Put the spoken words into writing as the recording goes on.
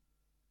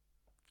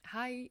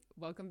Hi,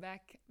 welcome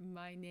back.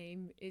 My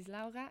name is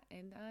Laura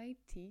and I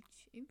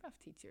teach improv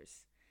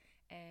teachers.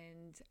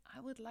 And I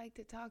would like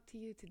to talk to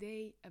you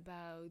today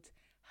about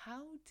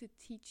how to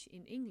teach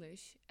in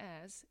English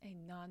as a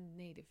non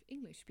native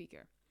English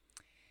speaker.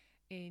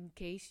 In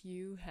case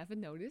you haven't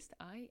noticed,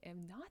 I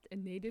am not a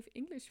native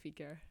English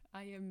speaker.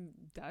 I am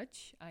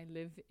Dutch. I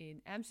live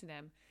in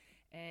Amsterdam.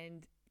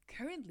 And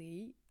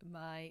currently,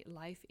 my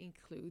life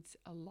includes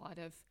a lot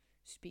of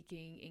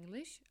speaking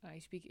English. I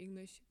speak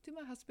English to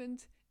my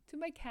husband, to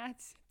my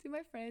cats, to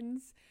my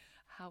friends.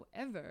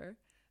 However,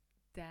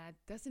 that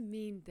doesn't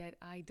mean that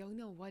I don't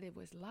know what it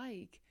was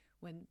like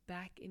when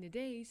back in the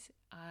days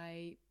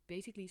I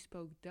basically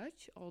spoke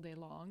Dutch all day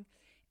long,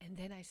 and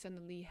then I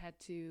suddenly had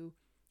to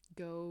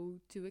go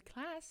to a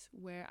class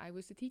where I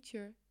was the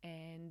teacher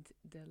and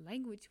the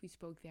language we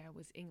spoke there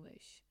was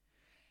English.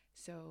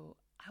 So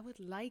I would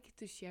like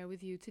to share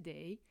with you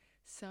today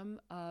some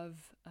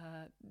of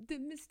the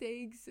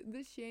mistakes,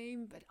 the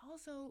shame, but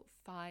also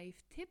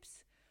 5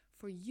 tips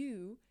for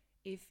you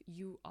if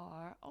you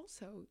are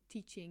also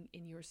teaching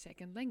in your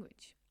second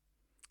language.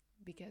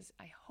 Because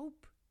I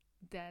hope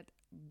that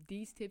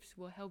these tips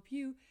will help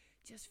you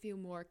just feel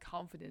more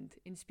confident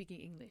in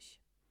speaking English.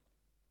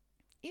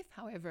 If,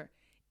 however,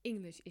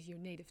 English is your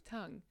native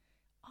tongue,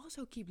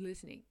 also keep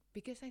listening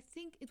because I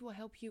think it will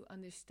help you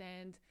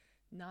understand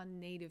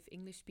non-native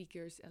English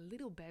speakers a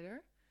little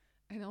better.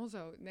 And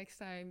also, next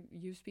time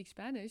you speak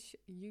Spanish,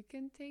 you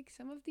can take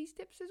some of these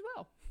tips as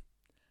well.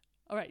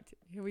 All right,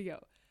 here we go.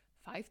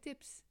 5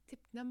 tips. Tip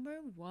number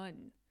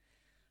 1.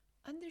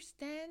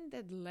 Understand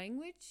that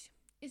language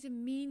is a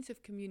means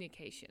of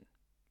communication.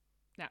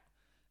 Now,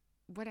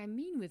 what I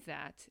mean with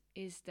that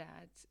is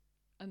that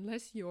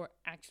unless you're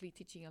actually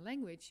teaching a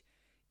language,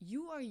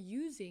 you are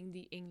using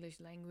the English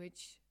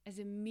language as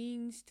a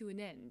means to an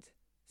end.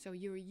 So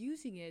you're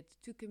using it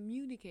to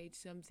communicate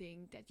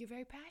something that you're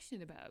very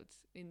passionate about.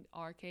 In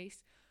our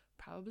case,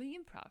 probably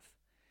improv.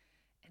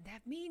 And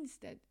that means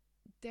that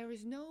there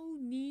is no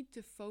need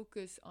to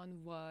focus on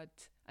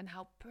what and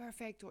how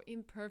perfect or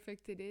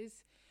imperfect it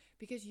is,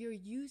 because you're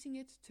using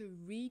it to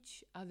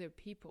reach other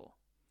people.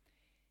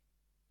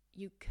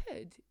 You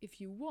could, if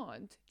you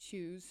want,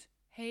 choose,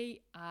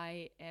 hey,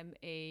 I am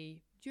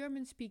a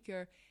German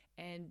speaker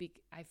and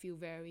I feel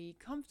very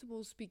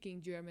comfortable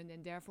speaking German,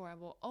 and therefore I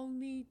will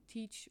only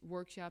teach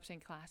workshops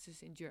and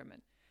classes in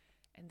German.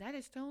 And that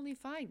is totally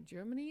fine.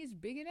 Germany is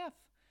big enough.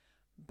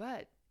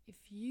 But if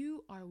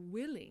you are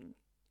willing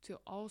to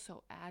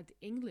also add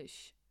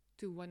English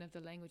to one of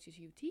the languages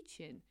you teach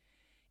in,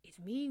 it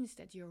means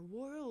that your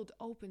world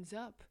opens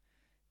up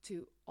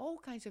to all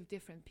kinds of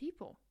different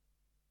people.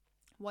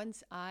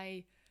 Once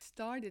I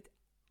started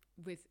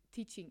with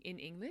teaching in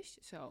English,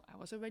 so I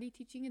was already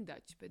teaching in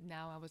Dutch, but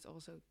now I was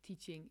also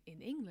teaching in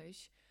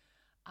English,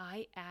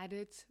 I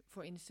added,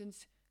 for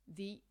instance,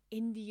 the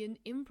Indian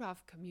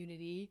improv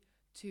community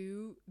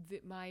to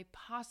my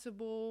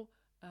possible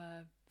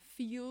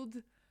field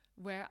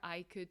where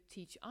I could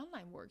teach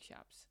online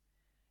workshops.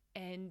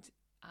 And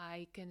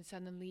I can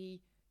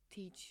suddenly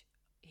teach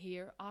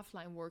here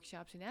offline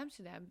workshops in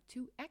Amsterdam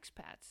to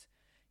expats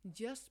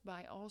just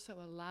by also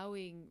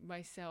allowing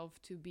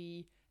myself to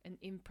be an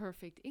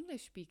imperfect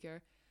English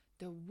speaker.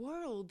 The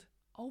world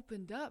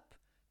opened up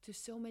to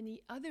so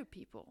many other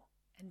people,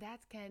 and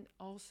that can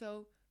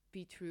also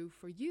be true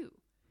for you.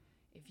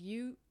 If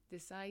you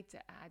decide to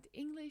add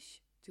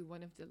English to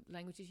one of the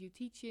languages you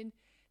teach in,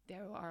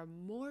 there are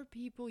more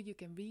people you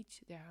can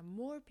reach, there are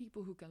more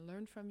people who can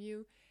learn from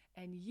you,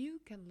 and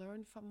you can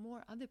learn from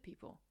more other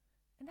people.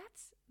 And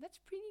that's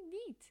pretty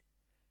neat.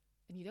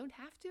 And you don't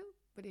have to,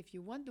 but if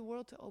you want the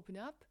world to open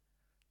up,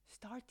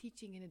 start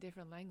teaching in a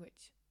different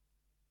language.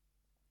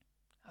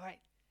 All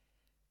right.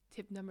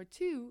 Tip number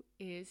 2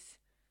 is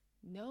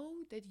know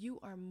that you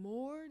are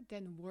more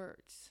than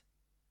words,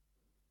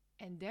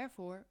 and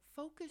therefore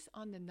focus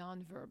on the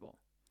nonverbal.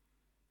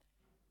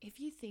 If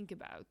you think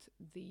about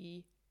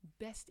the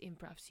best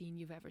improv scene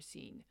you've ever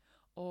seen,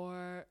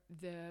 or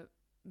the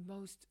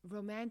most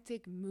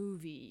romantic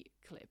movie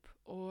clip,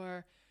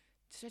 or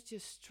such a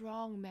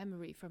strong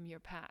memory from your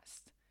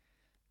past,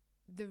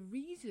 the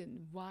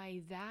reason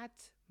why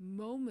that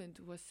moment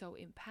was so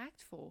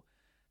impactful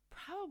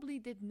probably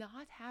did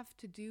not have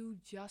to do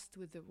just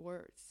with the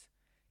words.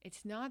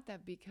 It's not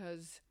that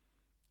because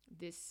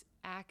this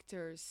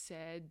actor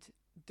said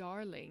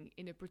darling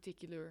in a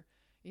particular,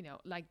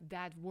 like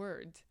that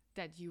word,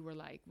 that you were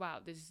like, wow,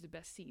 this is the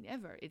best scene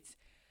ever. It's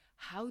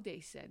how they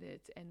said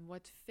it and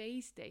what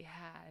face they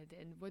had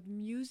and what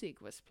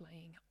music was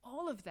playing.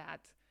 All of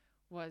that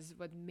was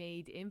what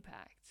made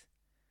impact.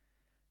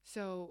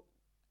 So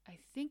I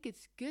think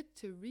it's good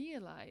to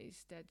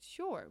realize that,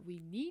 sure, we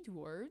need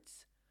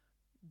words,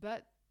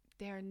 but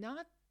they're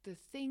not the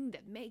thing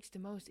that makes the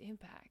most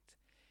impact.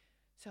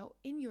 So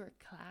in your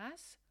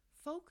class,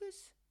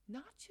 focus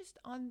not just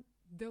on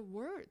the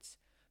words,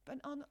 but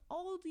on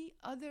all the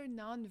other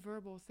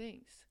nonverbal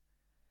things,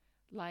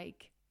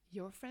 like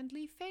your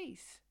friendly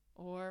face,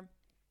 or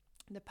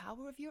the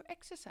power of your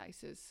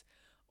exercises,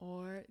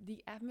 or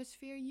the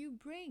atmosphere you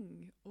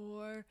bring,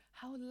 or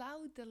how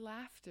loud the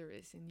laughter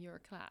is in your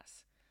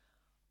class.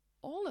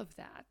 All of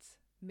that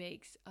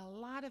makes a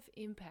lot of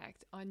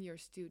impact on your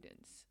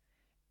students.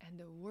 And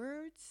the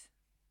words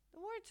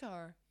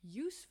are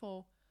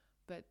useful,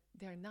 but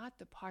they're not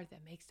the part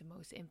that makes the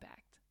most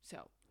impact.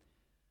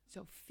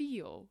 So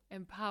feel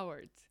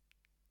empowered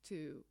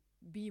to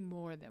be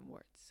more than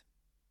words.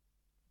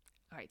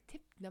 All right,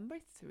 tip number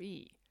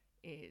 3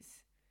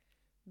 is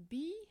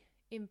be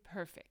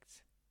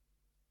imperfect.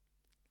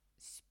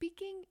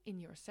 Speaking in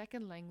your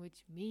second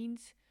language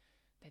means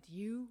that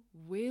you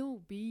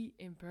will be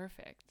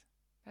imperfect.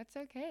 That's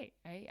okay.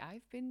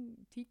 I've been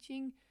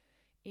teaching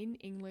in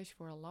English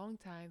for a long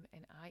time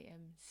and I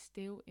am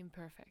still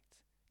imperfect.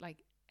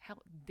 Like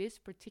this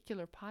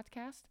particular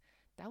podcast,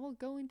 that will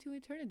go into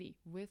eternity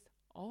with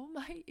all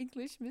my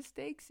English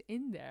mistakes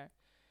in there.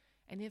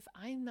 And if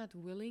I'm not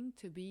willing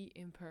to be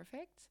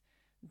imperfect,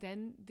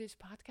 then this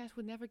podcast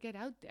would never get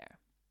out there.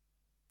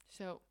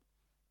 So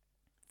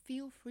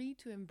feel free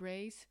to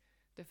embrace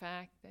the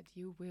fact that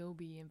you will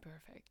be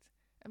imperfect.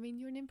 I mean,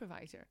 you're an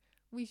improviser.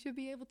 We should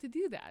be able to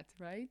do that,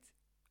 right?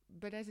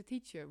 But as a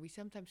teacher, we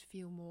sometimes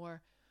feel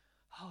more,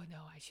 oh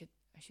no, I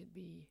should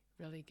be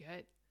really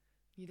good.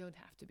 You don't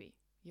have to be.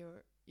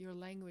 Your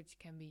language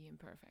can be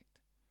imperfect.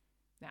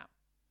 Now,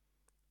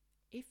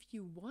 if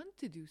you want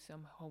to do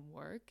some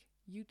homework,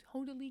 you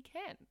totally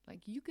can.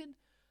 Like you can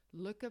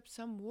look up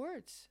some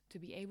words to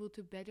be able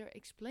to better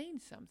explain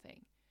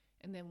something.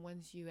 And then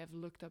once you have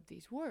looked up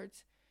these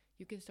words,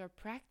 you can start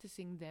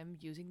practicing them,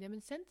 using them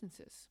in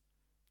sentences.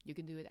 You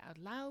can do it out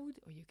loud,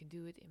 or you can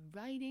do it in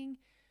writing,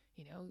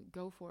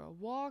 go for a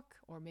walk,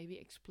 or maybe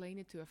explain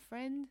it to a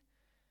friend.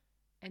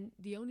 And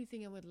the only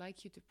thing I would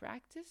like you to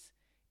practice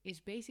is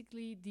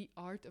basically the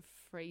art of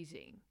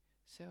phrasing.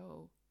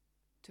 So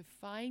to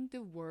find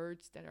the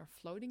words that are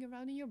floating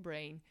around in your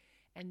brain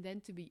and then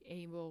to be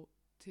able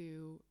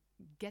to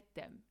get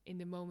them in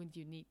the moment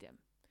you need them.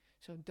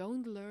 So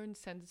don't learn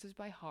sentences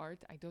by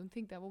heart. I don't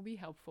think that will be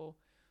helpful.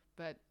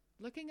 But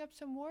looking up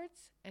some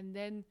words and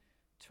then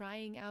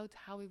trying out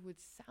how it would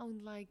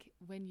sound like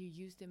when you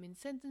use them in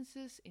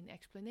sentences, in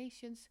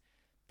explanations,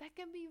 that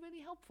can be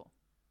really helpful.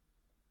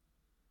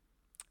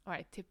 All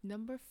right, tip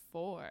number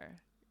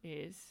 4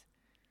 is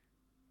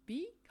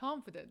be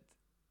confident.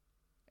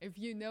 If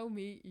you know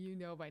me, you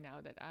know by now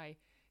that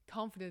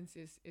confidence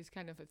is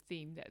kind of a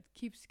theme that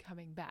keeps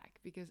coming back,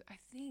 because I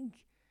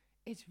think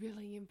it's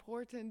really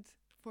important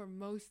for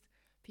most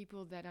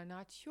people that are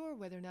not sure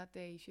whether or not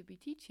they should be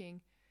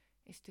teaching,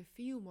 is to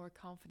feel more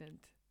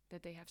confident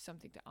that they have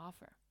something to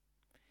offer.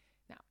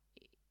 Now,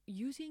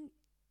 using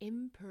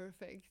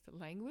imperfect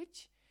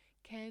language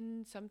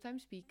can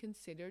sometimes be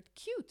considered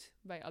cute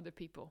by other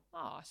people.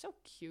 Oh, so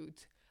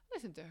cute.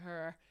 Listen to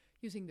her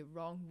using the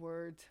wrong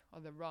word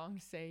or the wrong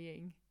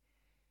saying.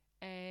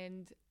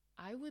 And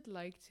I would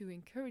like to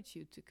encourage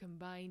you to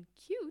combine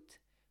cute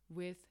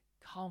with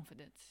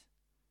confidence.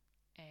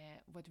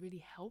 What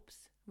really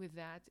helps with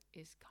that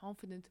is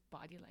confident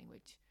body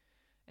language.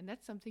 And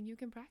that's something you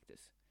can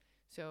practice.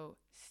 So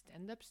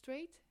stand up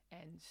straight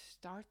and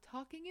start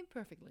talking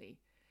imperfectly.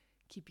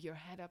 Keep your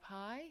head up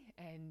high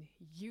and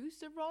use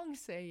the wrong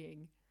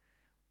saying.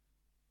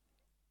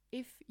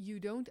 If you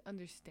don't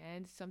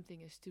understand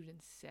something a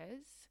student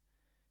says,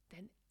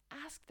 then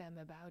ask them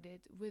about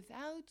it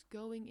without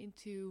going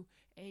into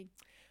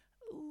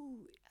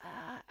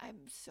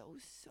I'm so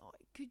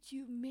sorry. Could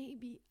you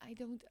maybe,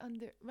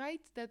 right?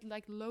 That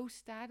like low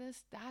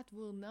status, that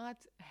will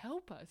not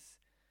help us.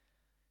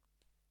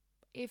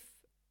 If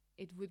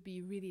it would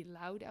be really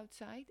loud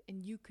outside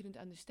and you couldn't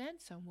understand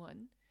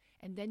someone,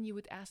 and then you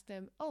would ask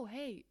them, oh,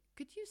 hey,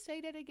 could you say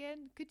that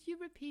again? Could you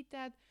repeat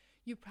that?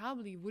 You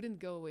probably wouldn't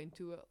go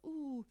into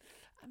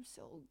I'm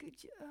so good.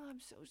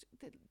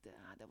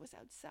 That was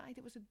outside.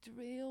 It was a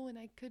drill and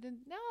I couldn't.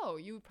 No,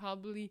 you would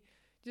probably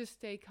just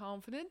stay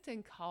confident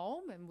and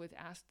calm and would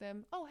ask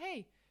them, oh,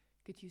 hey,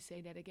 could you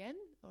say that again?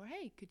 Or,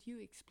 hey, could you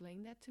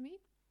explain that to me?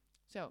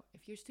 So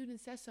if your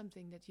student says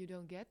something that you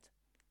don't get,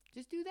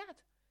 just do that.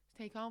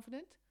 Stay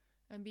confident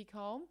and be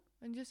calm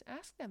and just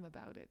ask them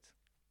about it.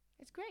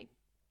 It's great.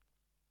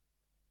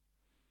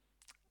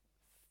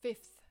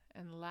 5th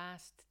and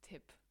last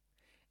tip,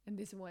 and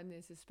this one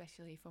is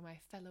especially for my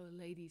fellow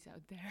ladies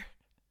out there.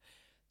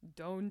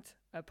 Don't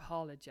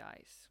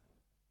apologize.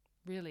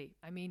 Really,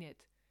 I mean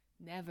it.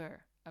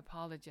 Never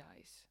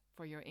apologize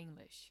for your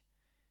English,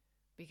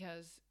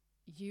 because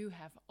you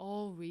have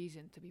all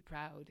reason to be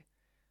proud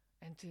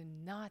and to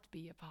not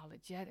be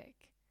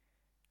apologetic.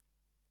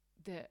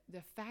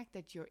 The fact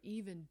that you're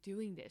even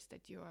doing this,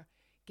 that you're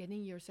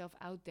getting yourself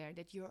out there,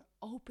 that you're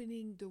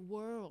opening the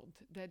world,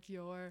 that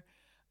you're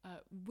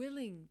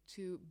willing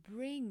to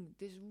bring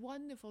this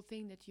wonderful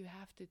thing that you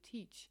have to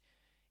teach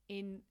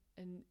in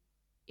an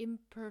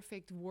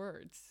imperfect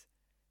words,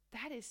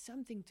 that is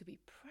something to be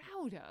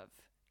proud of.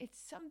 It's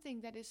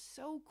something that is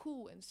so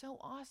cool and so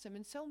awesome,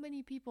 and so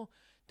many people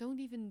don't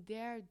even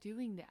dare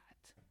doing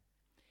that.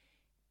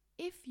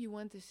 If you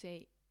want to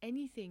say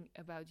anything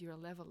about your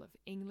level of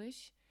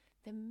English,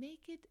 then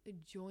make it a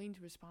joint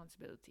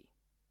responsibility,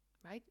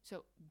 right?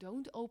 So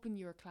don't open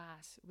your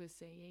class with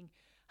saying,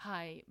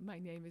 "Hi, my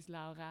name is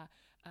Laura.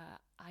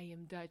 I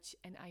am Dutch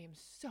and I am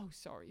so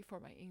sorry for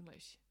my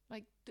English."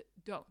 Like,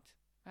 don't,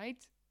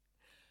 right?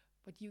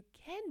 What you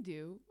can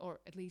do, or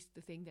at least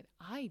the thing that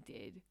I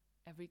did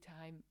every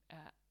time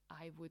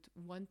I would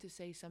want to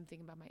say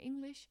something about my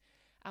English,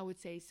 I would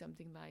say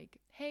something like,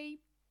 "Hey,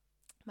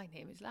 my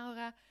name is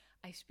Laura.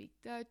 I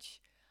speak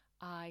Dutch.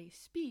 I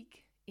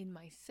speak in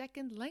my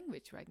second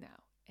language right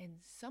now.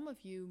 And some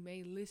of you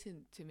may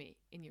listen to me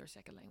in your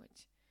second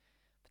language.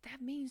 But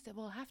that means that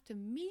we'll have to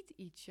meet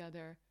each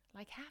other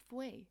like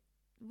halfway.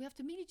 We have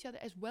to meet each other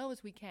as well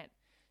as we can.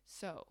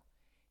 So,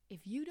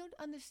 if you don't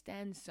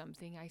understand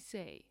something I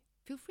say,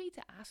 feel free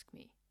to ask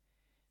me.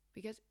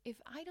 Because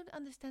if I don't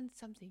understand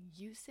something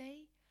you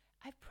say,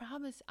 I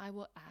promise I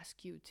will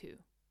ask you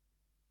too."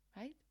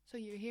 Right? So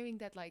you're hearing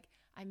that, like,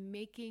 I'm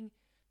making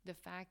the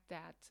fact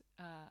that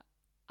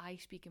I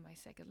speak in my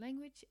second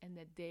language and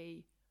that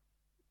they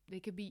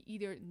could be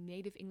either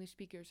native English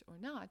speakers or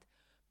not,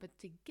 but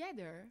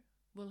together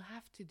we'll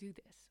have to do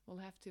this. We'll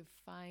have to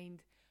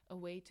find a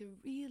way to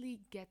really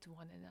get to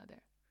one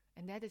another.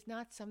 And that is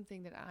not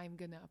something that I'm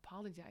going to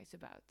apologize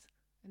about.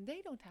 And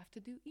they don't have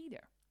to do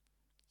either.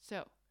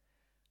 So,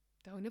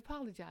 don't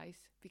apologize,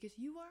 because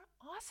you are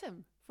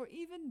awesome for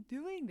even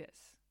doing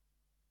this.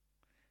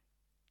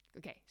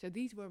 Okay, so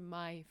these were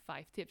my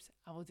 5 tips.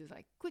 I will just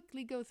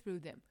quickly go through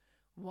them.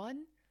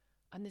 1,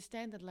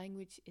 understand that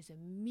language is a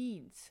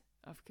means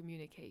of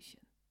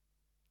communication.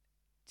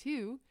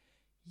 2,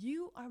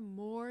 you are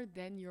more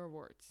than your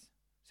words.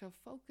 So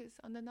focus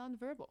on the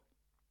nonverbal.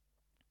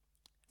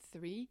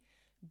 3,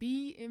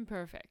 be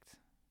imperfect.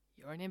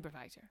 You're an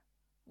improviser.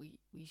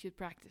 We should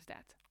practice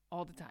that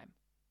all the time.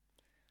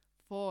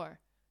 4,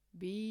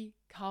 be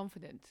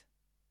confident,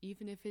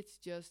 even if it's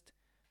just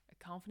a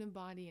confident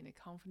body and a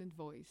confident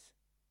voice,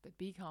 but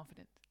be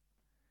confident.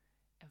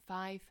 And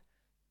 5,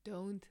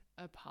 don't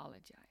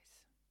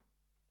apologize.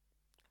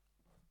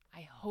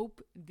 I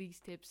hope these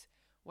tips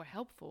were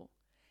helpful.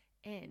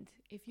 And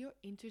if you're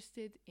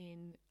interested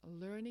in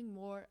learning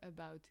more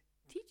about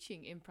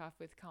teaching improv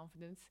with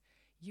confidence,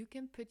 you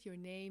can put your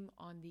name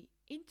on the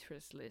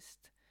interest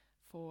list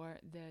for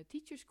the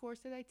teacher's course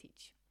that I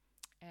teach.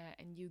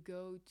 And you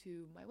go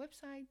to my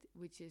website,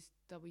 which is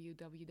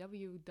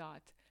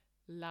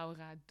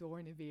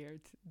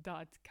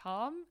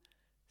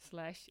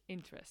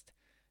www.lauradoorneweert.com/interest.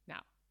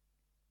 Now,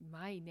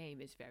 my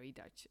name is very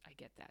Dutch, I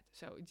get that.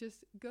 So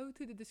just go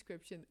to the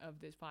description of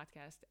this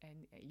podcast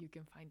and you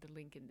can find the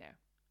link in there.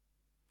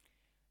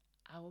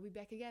 I will be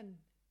back again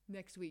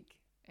next week,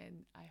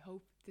 and I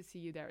hope to see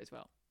you there as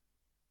well.